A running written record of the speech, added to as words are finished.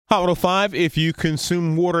Hot 105, if you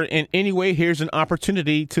consume water in any way, here's an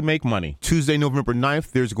opportunity to make money. Tuesday, November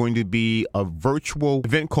 9th, there's going to be a virtual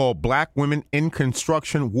event called Black Women in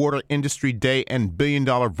Construction Water Industry Day and $1 billion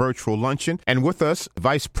virtual luncheon. And with us,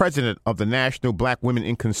 Vice President of the National Black Women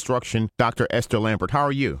in Construction, Dr. Esther Lambert. How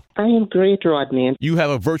are you? I am great, Rodney. You have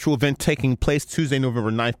a virtual event taking place Tuesday,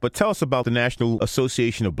 November 9th, but tell us about the National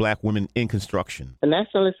Association of Black Women in Construction. The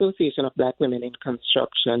National Association of Black Women in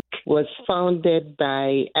Construction was founded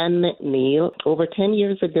by Anne McNeil over 10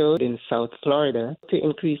 years ago in South Florida to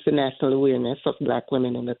increase the national awareness of Black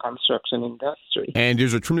women in the construction industry. And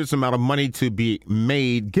there's a tremendous amount of money to be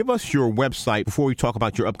made. Give us your website before we talk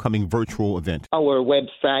about your upcoming virtual event. Our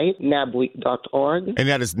website, nabwic.org. And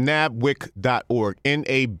that is nabwic.org,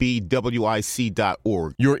 nabwic.org.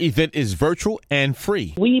 Your event is virtual and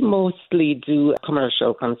free. We mostly do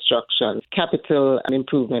commercial construction, capital and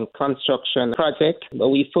improvement construction projects, but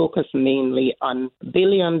we focus mainly on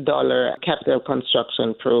billion-dollar capital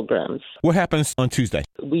construction programs. What happens on Tuesday?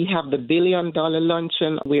 We have the $1 billion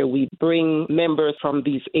luncheon where we bring members from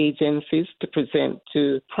these agencies to present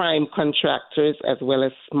to prime contractors as well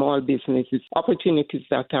as small businesses opportunities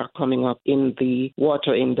that are coming up in the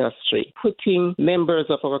water industry, putting members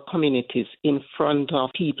of our communities in front of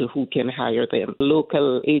people who can hire them.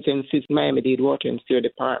 Local agencies, Miami-Dade Water and Sewer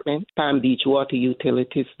Department, Palm Beach Water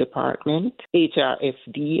Utilities Department,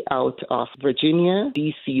 HRSD out of Virginia,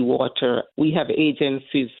 DC Water. We have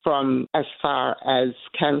agencies from as far as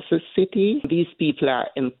Kansas City. These people are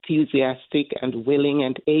enthusiastic and willing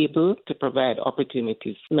and able to provide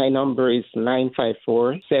opportunities. My number is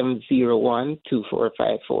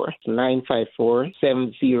 954-701-2454.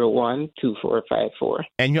 954-701-2454.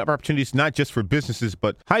 And you have opportunities not just for businesses,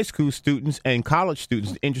 but high school students and college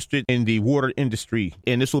students interested in the water industry.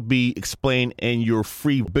 And this will be explained in your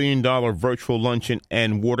free $1 billion virtual luncheon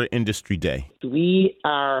and water industry day. We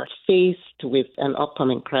are faced with an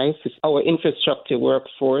upcoming crisis. Our infrastructure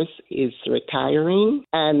workforce is retiring,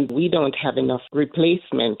 and we don't have enough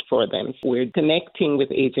replacement for them. We're connecting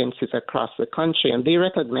with agencies across the country, and they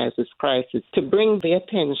recognize this crisis to bring the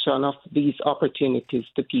attention of these opportunities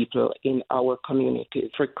to people in our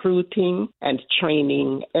communities, recruiting and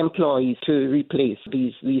training employees to replace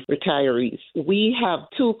these retirees. We have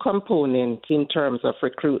two components in terms of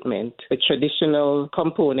recruitment. The traditional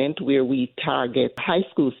component where we target high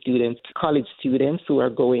school students, college students who are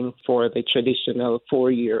going for the traditional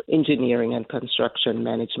 4-year engineering and construction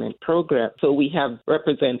management program. So we have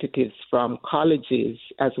representatives from colleges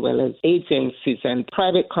as well as agencies and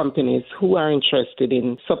private companies who are interested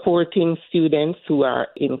in supporting students who are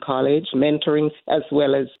in college, mentoring, as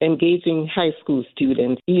well as engaging high school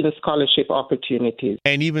students, even scholarship opportunities.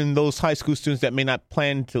 And even those high school students that may not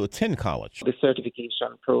plan to attend college. The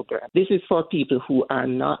certification program. This is for people who are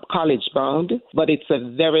not college bound, but it's a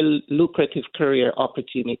very lucrative career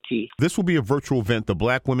opportunity. This will be a virtual event, the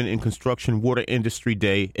Black Women in Construction Water Industry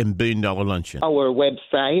Day and $1 billion luncheon. Our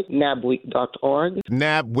website, nabwic.org.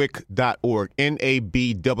 nabwic.org,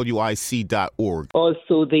 nabwic.org.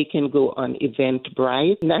 Also, they can go on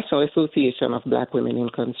Eventbrite, National Association of Black Women in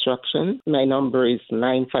Construction. My number is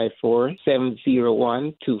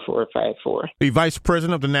 954-701-2454. The Vice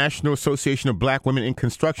President of the National Association of Black Women in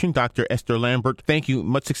Construction, Dr. Esther Lambert. Thank you.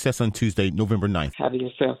 Much success on Tuesday, November 9th. Have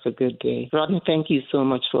yourself a good day. Rodney, thank you so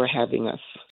much for having us.